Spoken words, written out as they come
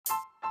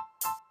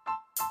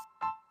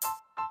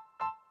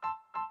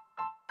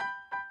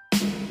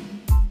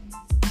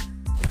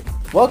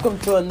Welcome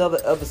to another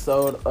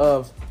episode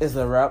of It's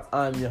a Wrap.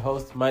 I'm your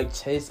host, Mike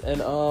Chase,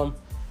 and I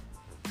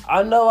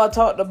know I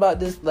talked about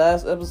this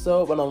last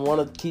episode, but I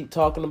want to keep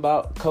talking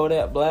about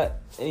Kodak Black.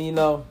 And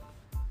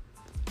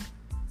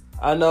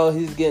I know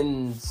he's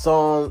getting his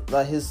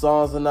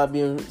songs are not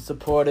being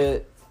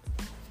supported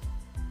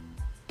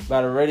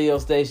by the radio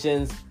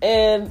stations,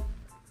 and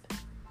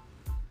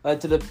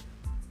to the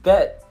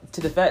fact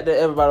that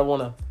everybody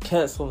want to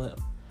cancel him.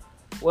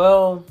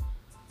 Well,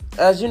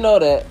 as you know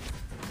that,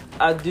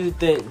 I do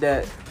think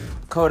that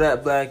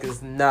Kodak Black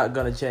is not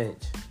gonna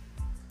change.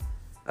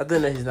 I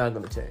think that he's not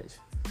gonna change,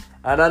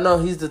 and I know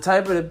he's the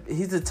type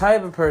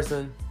of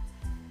person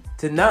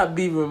to not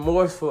be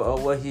remorseful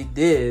of what he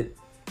did,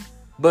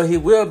 but he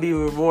will be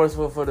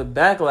remorseful for the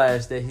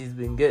backlash that he's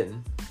been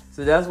getting.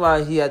 So that's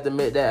why he had to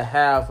make that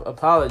half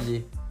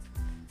apology,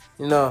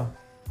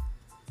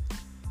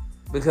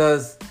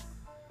 because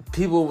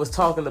people was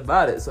talking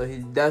about it. So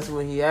that's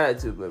when he had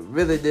to, but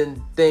really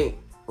didn't think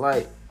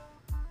like,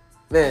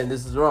 man,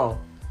 this is wrong.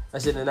 I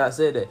should have not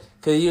said that.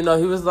 Because, he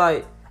was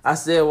like, I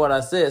said what I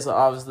said. So,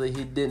 obviously,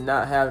 he did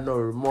not have no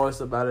remorse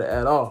about it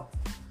at all.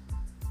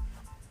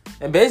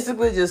 And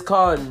basically just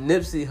called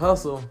Nipsey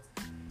Hussle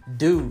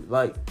dude.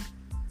 Like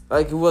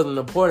he wasn't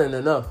important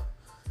enough.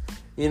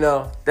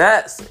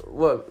 That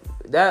what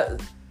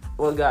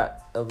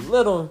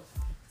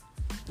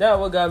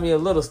got me a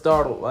little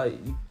startled. Like,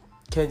 you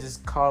can't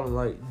just call him,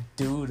 like,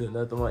 dude or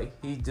nothing. Like,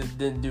 he just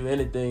didn't do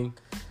anything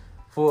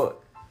for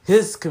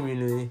his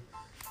community.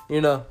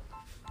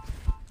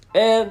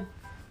 And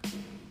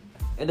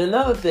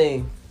another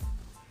thing,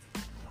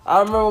 I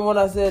remember when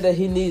I said that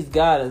he needs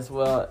guidance.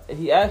 Well,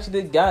 he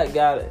actually got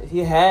guidance. He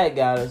had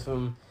guidance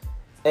from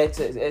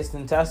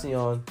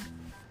XXXTentacion.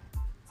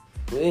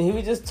 And he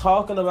was just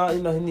talking about,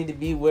 he need to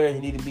be aware, he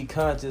need to be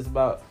conscious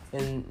about,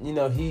 and,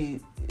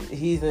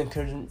 he's in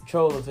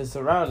control of his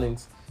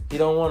surroundings. He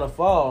don't want to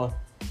fall,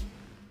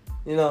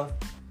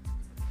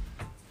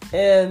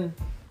 And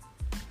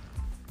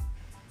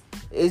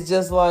it's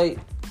just like,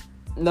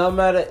 no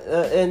matter,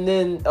 and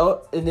then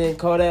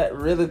Kodak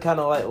really kind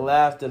of like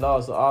laughed it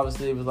off. So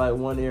obviously it was like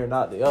one ear,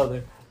 not the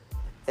other,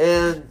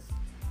 and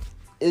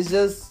it's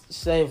just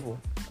shameful.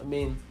 I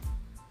mean,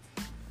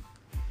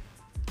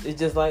 it's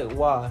just like,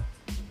 why?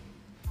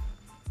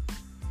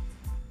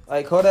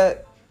 Like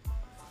Kodak.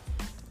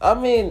 I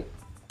mean,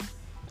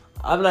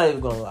 I'm not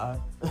even gonna lie.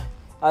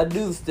 I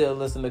do still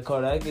listen to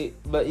Kodak,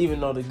 but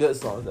even though the good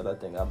songs that I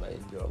think I might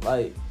enjoy,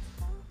 like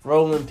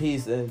 "Rolling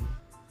Peace" and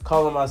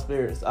 "Calling My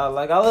Spirits," I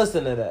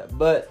listen to that,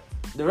 but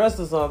the rest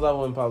of the songs I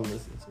wouldn't probably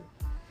listen to.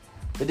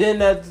 But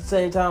then at the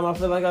same time, I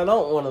feel like I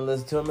don't want to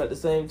listen to him at the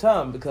same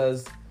time,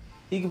 because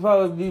he could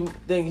probably be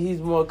thinking he's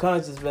more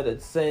conscious, but at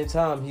the same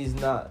time he's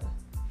not.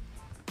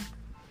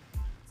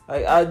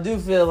 Like, I do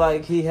feel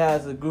like he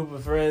has a group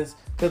of friends,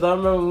 because I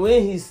remember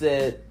when he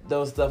said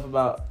those stuff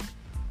about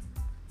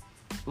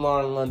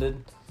Lauren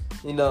London,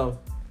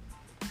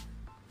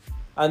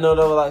 I know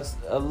there was like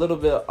a little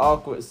bit of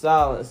awkward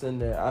silence in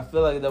there. I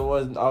feel like there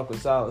was an awkward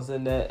silence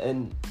in there,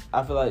 and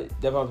I feel like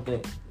they probably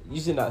think, you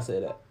should not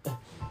say that.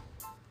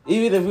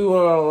 Even if we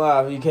were on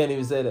live, you can't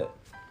even say that.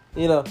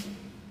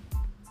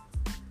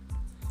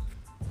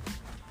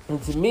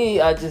 And to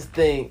me, I just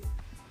think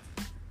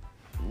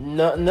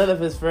none of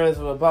his friends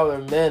were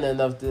probably men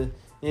enough to,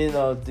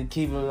 to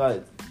keep him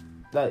like,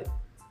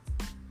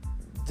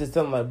 just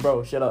tell him like,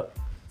 bro, shut up.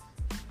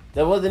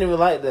 That wasn't even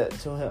like that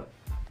to him.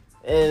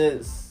 And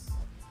it's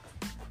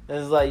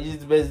like, you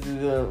just basically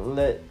gonna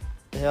let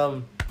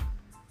him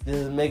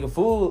just make a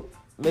fool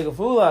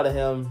out of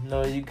him.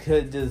 No, you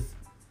could just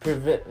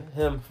prevent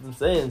him from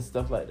saying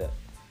stuff like that.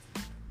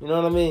 You know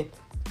what I mean?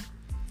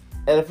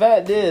 And the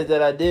fact is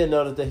that I did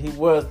notice that he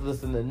was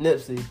listening to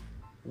Nipsey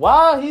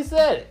while he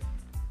said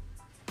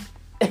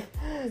it.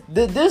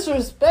 The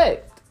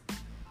disrespect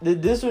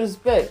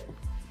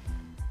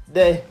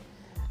that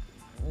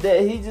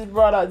he just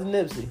brought out to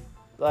Nipsey.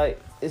 Like,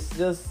 it's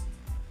just.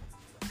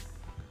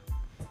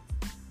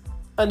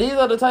 And these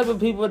are the type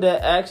of people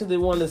that actually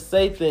want to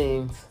say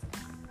things.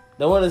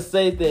 They want to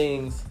say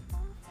things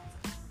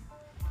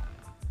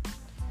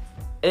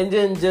and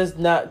then just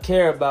not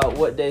care about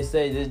what they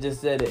say. They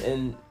just said it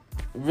and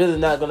really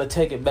not going to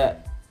take it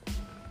back.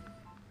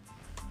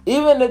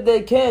 Even if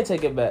they can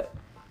take it back.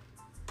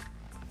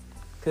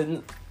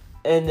 And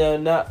they're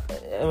not,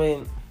 I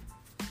mean,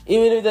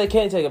 even if they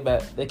can't take it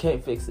back, they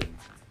can't fix it.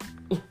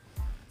 You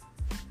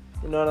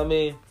know what I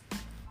mean?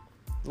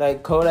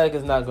 Like, Kodak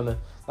is not going to.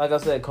 Like I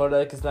said,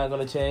 Kodak is not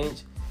going to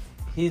change.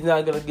 He's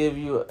not going to give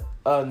you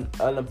an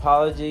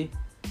apology.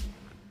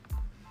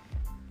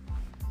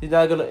 He's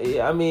not going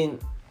to, I mean,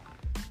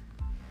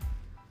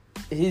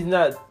 he's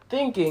not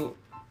thinking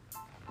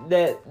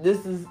that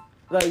this is,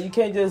 like, you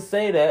can't just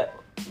say that.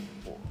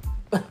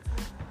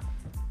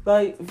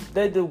 Like,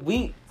 that a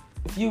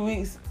few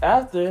weeks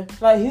after,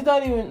 like, he's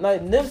not even,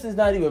 like, Nipsey's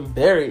not even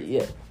buried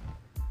yet.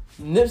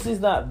 Nipsey's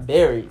not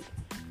buried.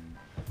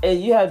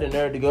 And you have the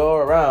nerve to go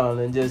around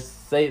and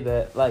just say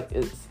that. Like,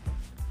 it's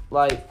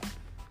like,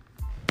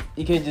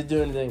 you can't just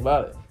do anything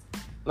about it.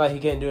 Like he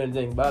can't do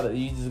anything about it.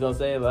 You just gonna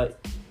say it like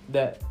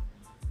that.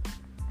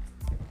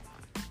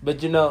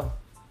 But you know.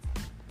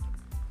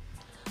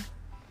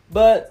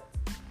 But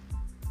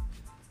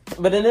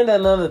then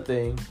another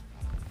thing.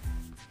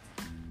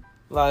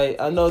 Like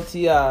I know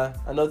T.I.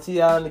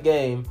 in the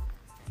game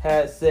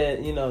had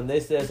said, you know, they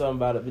said something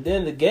about it. But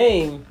then the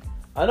game,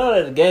 I know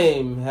that the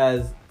game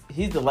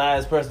he's the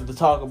last person to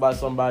talk about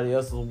somebody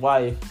else's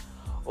wife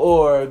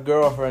or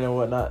girlfriend and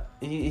whatnot.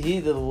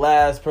 He's the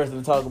last person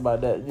to talk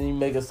about that. Then you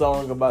make a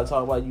song about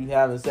talk about you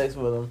having sex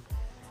with him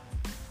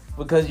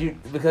because you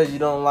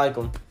don't like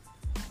him.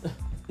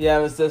 You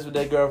having sex with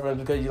that girlfriend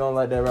because you don't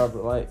like that rapper.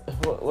 Like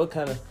what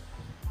kind of?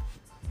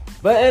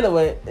 But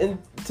anyway, and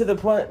to the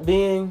point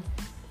being,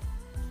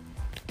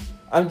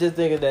 I'm just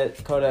thinking that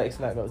Kodak's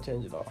not gonna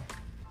change at all.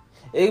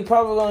 It's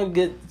probably gonna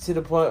get to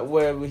the point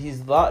where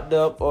he's locked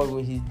up or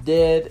when he's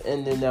dead,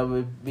 and then that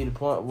would be the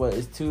point where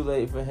it's too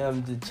late for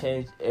him to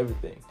change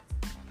everything.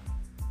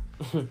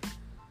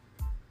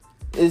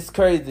 It's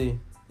crazy.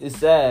 It's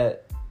sad,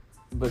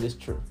 but it's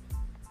true.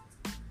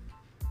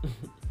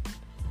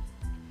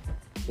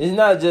 It's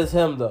not just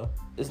him though.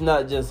 It's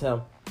not just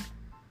him.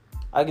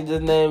 I can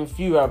just name a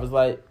few rappers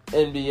like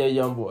NBA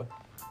Youngboy.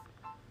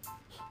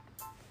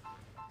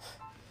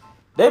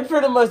 They're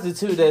pretty much the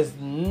two that's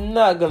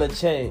not gonna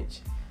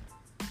change.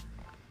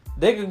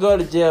 They could go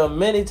to jail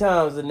many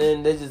times and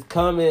then they just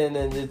come in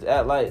and just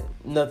act like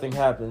nothing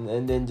happened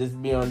and then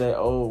just be on their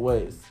old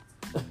ways.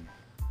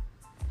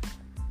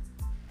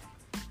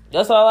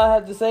 That's all I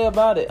have to say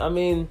about it. I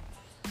mean,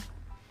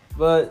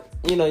 but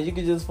you know, you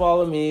can just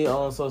follow me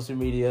on social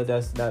media.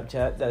 That's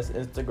Snapchat, that's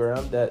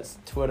Instagram, that's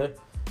Twitter.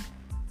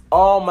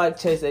 All Mike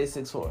Chase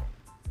 864.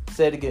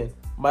 Say it again.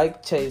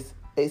 Mike Chase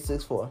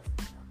 864.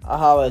 I'll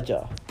holler at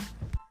y'all.